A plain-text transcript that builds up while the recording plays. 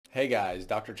Hey guys,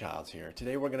 Dr. Childs here.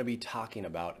 Today we're going to be talking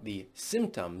about the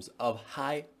symptoms of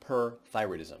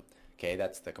hyperthyroidism. Okay,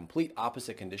 that's the complete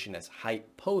opposite condition as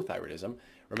hypothyroidism.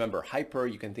 Remember, hyper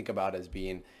you can think about as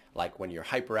being like when you're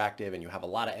hyperactive and you have a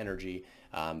lot of energy.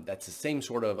 That's the same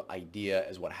sort of idea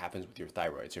as what happens with your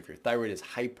thyroid. So if your thyroid is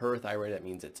hyperthyroid, that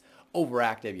means it's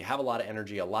overactive, you have a lot of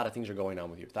energy, a lot of things are going on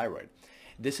with your thyroid.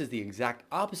 This is the exact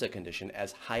opposite condition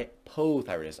as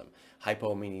hypothyroidism.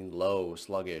 Hypo meaning low,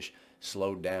 sluggish,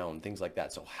 slowed down, things like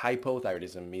that. So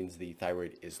hypothyroidism means the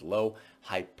thyroid is low.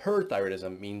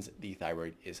 Hyperthyroidism means the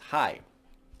thyroid is high.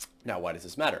 Now, why does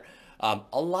this matter?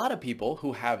 A lot of people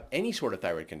who have any sort of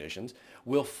thyroid conditions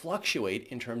will fluctuate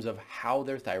in terms of how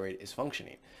their thyroid is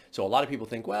functioning. So a lot of people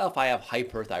think, well, if I have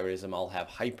hyperthyroidism, I'll have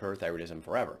hyperthyroidism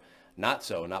forever. Not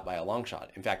so, not by a long shot.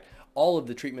 In fact, all of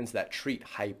the treatments that treat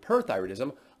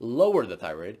hyperthyroidism lower the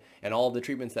thyroid, and all of the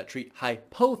treatments that treat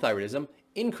hypothyroidism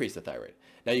increase the thyroid.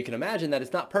 Now you can imagine that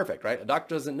it's not perfect, right? A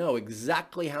doctor doesn't know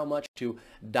exactly how much to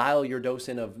dial your dose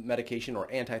in of medication or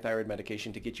anti-thyroid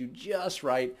medication to get you just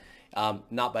right,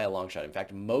 not by a long shot. In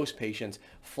fact, most patients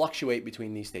fluctuate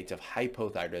between these states of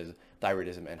hypothyroidism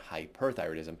and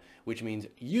hyperthyroidism, which means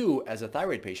you as a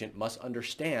thyroid patient must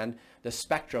understand the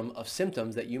spectrum of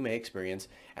symptoms that you may experience.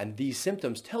 And these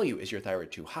symptoms tell you, is your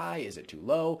thyroid too high? Is it too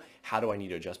low? How do I need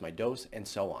to adjust my dose? And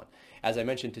so on. As I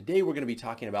mentioned, today we're going to be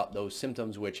talking about those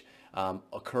symptoms which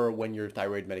occur when your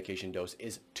thyroid medication dose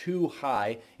is too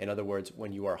high. In other words,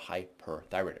 when you are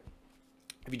hyperthyroid.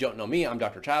 If you don't know me, I'm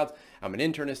Dr. Childs. I'm an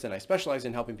internist and I specialize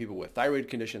in helping people with thyroid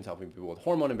conditions, helping people with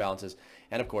hormone imbalances,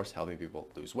 and of course, helping people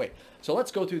lose weight. So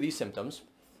let's go through these symptoms.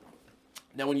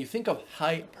 Now, when you think of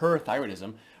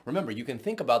hyperthyroidism, remember, you can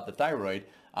think about the thyroid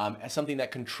as something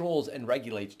that controls and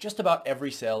regulates just about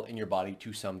every cell in your body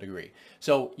to some degree.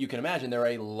 So you can imagine there are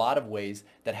a lot of ways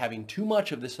that having too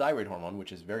much of this thyroid hormone,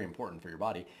 which is very important for your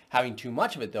body, having too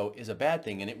much of it though is a bad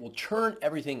thing and it will turn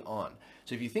everything on.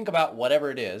 So if you think about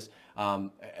whatever it is,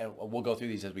 and we'll go through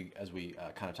these as we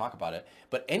kind of talk about it,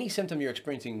 but any symptom you're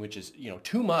experiencing which is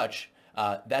too much,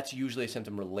 that's usually a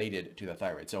symptom related to the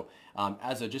thyroid. So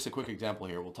as just a quick example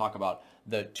here, we'll talk about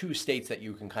the two states that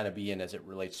you can kind of be in as it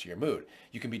relates to your mood.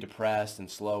 You can be depressed and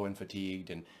slow and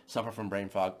fatigued and suffer from brain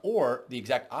fog, or the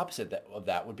exact opposite of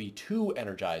that would be too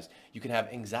energized. You can have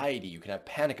anxiety, you can have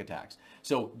panic attacks.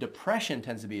 So depression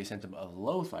tends to be a symptom of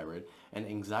low thyroid, and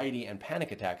anxiety and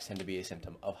panic attacks tend to be a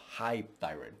symptom of high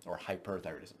thyroid or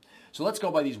hyperthyroidism. So let's go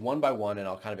by these one by one and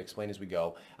I'll kind of explain as we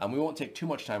go. We won't take too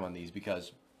much time on these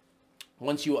because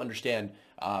once you understand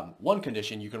one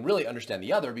condition, you can really understand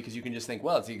the other because you can just think,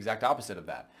 well, it's the exact opposite of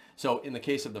that. So in the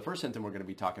case of the first symptom we're going to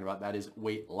be talking about, that is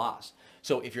weight loss.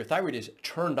 So if your thyroid is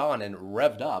turned on and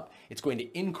revved up, it's going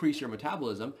to increase your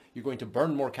metabolism, you're going to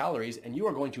burn more calories, and you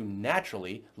are going to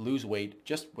naturally lose weight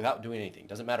just without doing anything.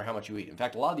 Doesn't matter how much you eat. In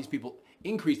fact, a lot of these people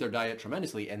increase their diet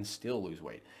tremendously and still lose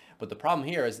weight. But the problem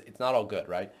here is it's not all good,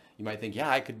 right? You might think, yeah,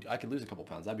 I could lose a couple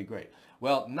pounds. That'd be great.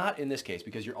 Well, not in this case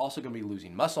because you're also going to be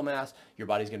losing muscle mass. Your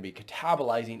body's going to be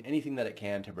catabolizing anything that it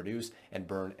can to produce and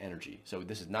burn energy. So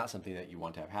this is not something that you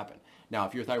want to have happen. Now,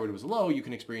 if your thyroid was low, you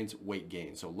can experience weight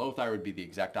gain. So low thyroid would be the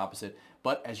exact opposite.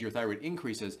 But as your thyroid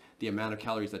increases, the amount of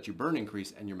calories that you burn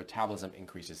increase and your metabolism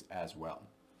increases as well.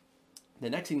 The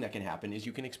next thing that can happen is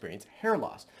you can experience hair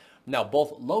loss. Now,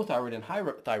 both low thyroid and high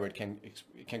thyroid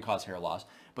can cause hair loss,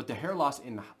 but the hair loss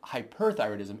in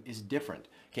hyperthyroidism is different.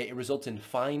 Okay, it results in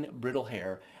fine, brittle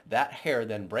hair. That hair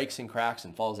then breaks and cracks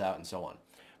and falls out and so on.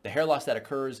 The hair loss that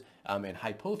occurs in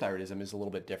hypothyroidism is a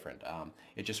little bit different.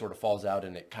 It just sort of falls out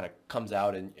and it kind of comes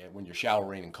out and when you're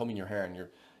showering and combing your hair and you're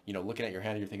looking at your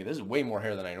hand, you're thinking, this is way more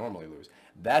hair than I normally lose.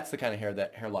 That's the kind of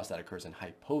hair loss that occurs in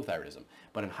hypothyroidism.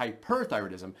 But in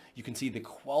hyperthyroidism, you can see the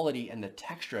quality and the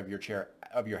texture of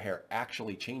your hair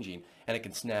actually changing, and it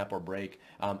can snap or break.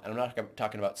 And I'm not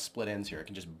talking about split ends here. It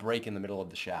can just break in the middle of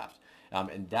the shaft.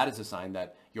 And that is a sign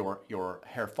that your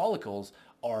hair follicles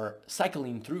are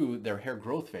cycling through their hair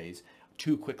growth phase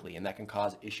too quickly, and that can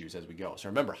cause issues as we go. So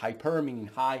remember, hyper meaning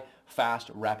high,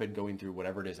 fast, rapid, going through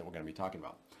whatever it is that we're going to be talking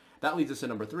about. That leads us to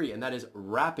number 3, and that is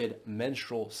rapid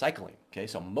menstrual cycling. Okay,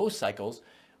 so most cycles,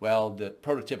 well, the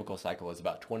prototypical cycle is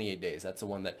about 28 days. That's the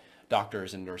one that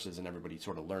doctors and nurses and everybody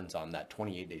sort of learns on, that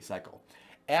 28-day cycle.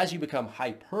 As you become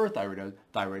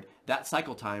hyperthyroid, that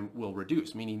cycle time will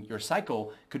reduce, meaning your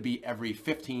cycle could be every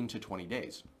 15 to 20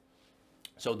 days.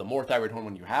 So the more thyroid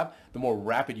hormone you have, the more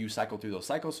rapid you cycle through those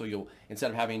cycles. So you'll,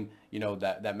 instead of having,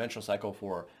 that menstrual cycle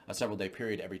for a several day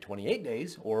period every 28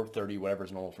 days or 30, whatever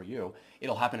is normal for you,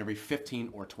 it'll happen every 15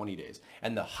 or 20 days.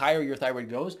 And the higher your thyroid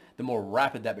goes, the more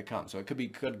rapid that becomes. So it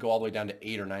could go all the way down to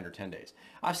 8 or 9 or 10 days.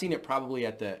 I've seen it probably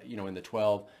at the, in the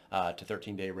 12 to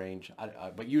 13 day range,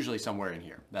 but usually somewhere in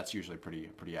here. That's usually pretty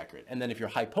accurate. And then if you're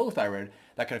hypothyroid,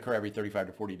 that can occur every 35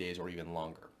 to 40 days or even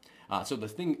longer. So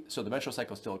the menstrual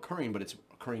cycle is still occurring, but it's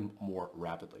occurring more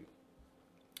rapidly.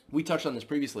 We touched on this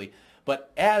previously,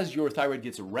 but as your thyroid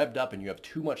gets revved up and you have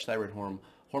too much thyroid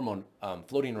hormone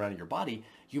floating around in your body,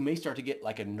 you may start to get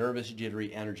like a nervous,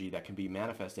 jittery energy that can be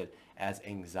manifested as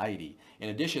anxiety. In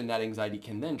addition, that anxiety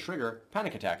can then trigger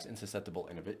panic attacks in susceptible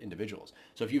individuals.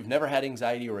 So if you've never had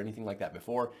anxiety or anything like that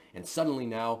before, and suddenly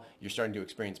now you're starting to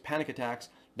experience panic attacks,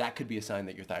 that could be a sign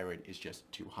that your thyroid is just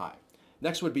too high.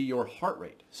 Next would be your heart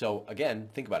rate. So again,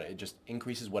 think about it. It just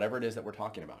increases whatever it is that we're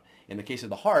talking about. In the case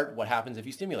of the heart, what happens if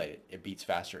you stimulate it? It beats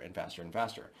faster and faster and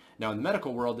faster. Now in the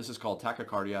medical world, this is called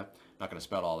tachycardia. I'm not going to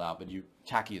spell it all out, but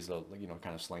tachy is the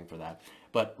kind of slang for that.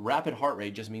 But rapid heart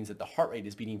rate just means that the heart rate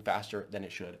is beating faster than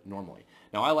it should normally.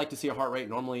 Now I like to see a heart rate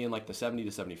normally in like the 70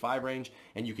 to 75 range,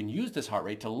 and you can use this heart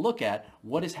rate to look at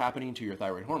what is happening to your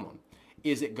thyroid hormone.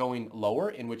 Is it going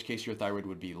lower, in which case your thyroid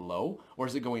would be low, or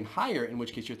is it going higher, in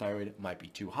which case your thyroid might be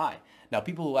too high? Now,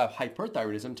 people who have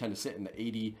hyperthyroidism tend to sit in the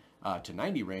 80 to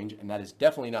 90 range, and that is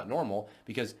definitely not normal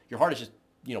because your heart is just,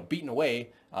 beating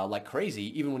away like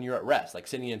crazy, even when you're at rest. Like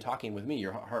sitting and talking with me,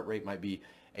 your heart rate might be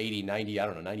 80, 90,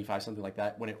 95, something like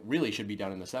that, when it really should be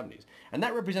down in the 70s. And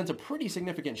that represents a pretty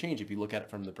significant change if you look at it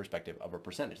from the perspective of a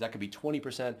percentage. That could be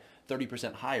 20%,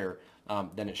 30% higher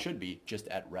than it should be just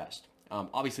at rest.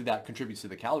 Obviously, that contributes to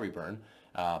the calorie burn,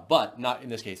 but not in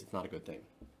this case, it's not a good thing.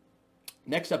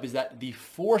 Next up is that the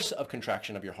force of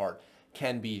contraction of your heart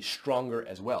can be stronger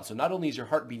as well. So not only is your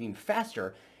heart beating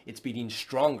faster, it's beating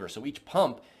stronger. So each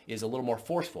pump is a little more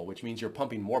forceful, which means you're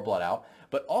pumping more blood out,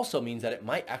 but also means that it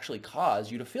might actually cause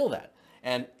you to feel that.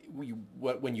 And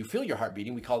when you feel your heart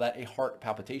beating, we call that a heart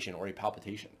palpitation or a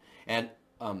palpitation. And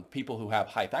people who have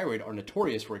high thyroid are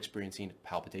notorious for experiencing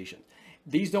palpitations.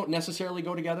 These don't necessarily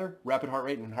go together, rapid heart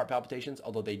rate and heart palpitations,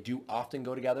 although they do often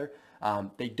go together.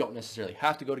 They don't necessarily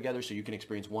have to go together, so you can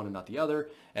experience one and not the other,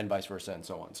 and vice versa, and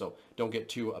so on. So don't get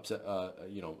too upset,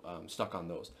 stuck on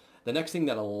those. The next thing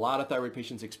that a lot of thyroid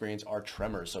patients experience are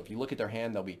tremors. So if you look at their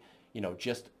hand, they'll be,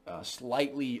 just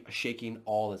slightly shaking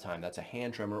all the time. That's a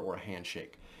hand tremor or a hand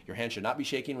shake. Your hand should not be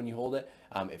shaking when you hold it.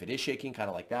 If it is shaking, kind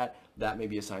of like that, that may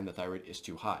be a sign the thyroid is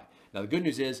too high. Now, the good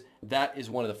news is that is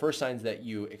one of the first signs that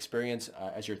you experience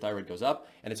as your thyroid goes up,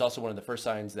 and it's also one of the first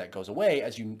signs that goes away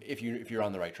if you're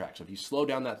on the right track. So if you slow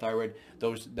down that thyroid,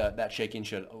 that shaking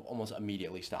should almost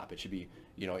immediately stop. It should be,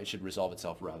 it should resolve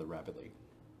itself rather rapidly.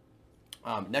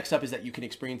 Next up is that you can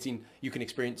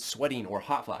experience sweating or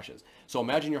hot flashes. So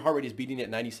imagine your heart rate is beating at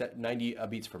 90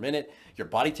 beats per minute. Your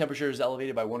body temperature is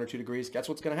elevated by 1 or 2 degrees. Guess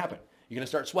what's going to happen? You're going to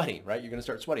start sweating, right? You're going to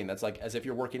start sweating. That's like as if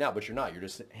you're working out, but you're not. You're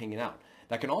just hanging out.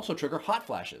 That can also trigger hot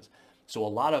flashes. So a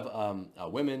lot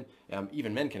of women,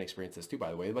 even men can experience this too,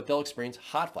 by the way, but they'll experience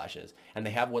hot flashes, and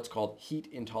they have what's called heat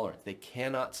intolerance. They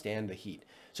cannot stand the heat.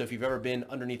 So if you've ever been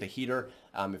underneath a heater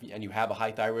and you have a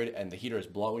high thyroid and the heater is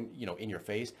blowing, in your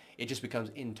face, it just becomes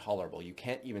intolerable. You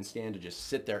can't even stand to just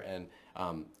sit there and,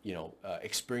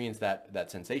 experience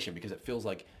that sensation because it feels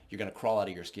like you're going to crawl out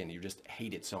of your skin. You just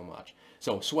hate it so much.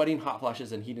 So sweating, hot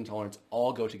flashes, and heat intolerance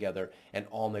all go together, and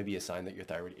all may be a sign that your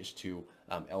thyroid is too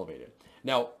elevated.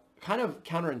 Now, kind of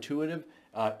counterintuitive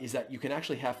is that you can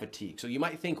actually have fatigue. So you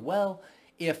might think, well,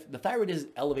 if the thyroid is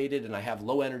elevated and I have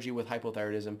low energy with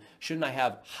hypothyroidism, shouldn't I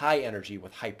have high energy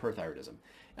with hyperthyroidism?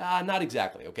 Not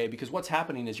exactly, okay? Because what's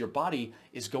happening is your body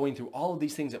is going through all of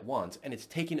these things at once, and it's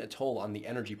taking a toll on the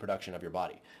energy production of your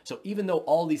body. So even though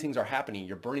all of these things are happening,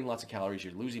 you're burning lots of calories,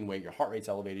 you're losing weight, your heart rate's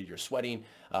elevated, you're sweating,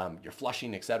 you're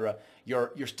flushing, etc. You're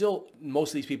still, most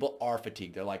of these people are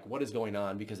fatigued. They're like, what is going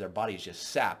on? Because their body is just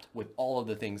sapped with all of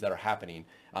the things that are happening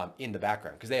in the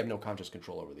background because they have no conscious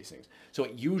control over these things. So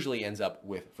it usually ends up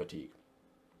with fatigue.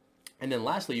 And then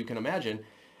lastly, you can imagine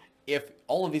if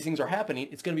all of these things are happening,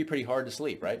 it's going to be pretty hard to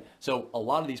sleep, right? So a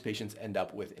lot of these patients end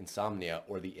up with insomnia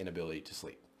or the inability to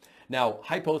sleep. Now,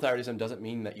 hypothyroidism doesn't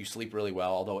mean that you sleep really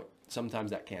well, although sometimes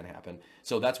that can happen.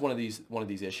 So that's one of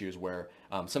these issues where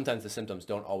sometimes the symptoms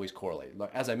don't always correlate.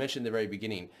 As I mentioned in the very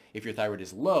beginning, if your thyroid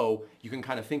is low, you can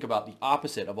kind of think about the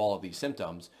opposite of all of these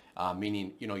symptoms,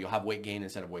 meaning you'll have weight gain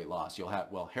instead of weight loss. You'll have,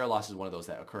 hair loss is one of those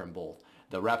that occur in both.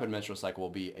 The rapid menstrual cycle will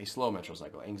be a slow menstrual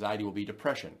cycle. Anxiety will be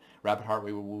depression. Rapid heart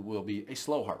rate will be a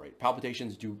slow heart rate.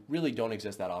 Palpitations really don't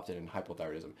exist that often in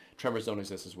hypothyroidism. Tremors don't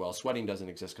exist as well. Sweating doesn't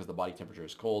exist because the body temperature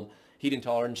is cold. Heat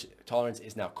intolerance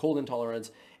is now cold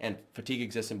intolerance, and fatigue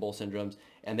exists in both syndromes,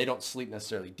 and they don't sleep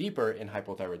necessarily deeper in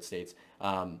hypothyroid states.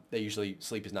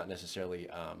 Sleep is not necessarily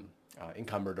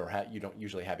encumbered, or you don't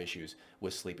usually have issues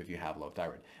with sleep if you have low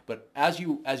thyroid. But as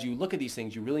you look at these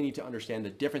things, you really need to understand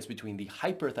the difference between the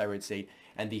hyperthyroid state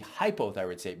and the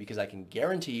hypothyroid state, because I can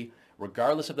guarantee,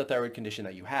 regardless of the thyroid condition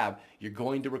that you have, you're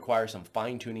going to require some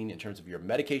fine tuning in terms of your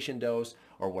medication dose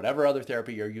or whatever other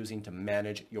therapy you're using to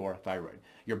manage your thyroid.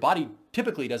 Your body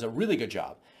typically does a really good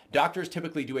job. Doctors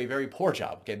typically do a very poor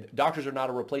job. Okay? Doctors are not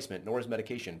a replacement, nor is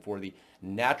medication, for the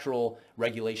natural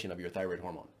regulation of your thyroid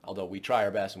hormone. Although we try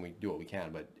our best and we do what we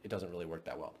can, but it doesn't really work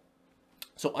that well.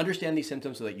 So understand these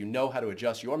symptoms so that you know how to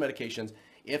adjust your medications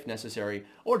if necessary,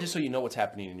 or just so you know what's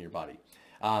happening in your body.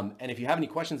 And if you have any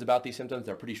questions about these symptoms,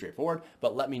 they're pretty straightforward,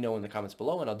 but let me know in the comments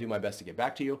below and I'll do my best to get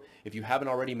back to you. If you haven't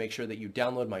already, make sure that you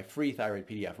download my free thyroid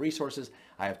PDF resources.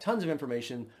 I have tons of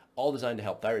information, all designed to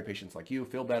help thyroid patients like you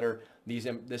feel better.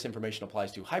 This information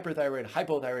applies to hyperthyroid,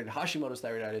 hypothyroid, Hashimoto's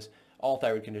thyroiditis, all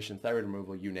thyroid conditions, thyroid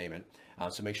removal, you name it.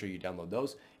 So make sure you download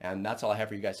those. And that's all I have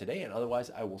for you guys today. And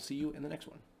otherwise, I will see you in the next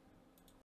one.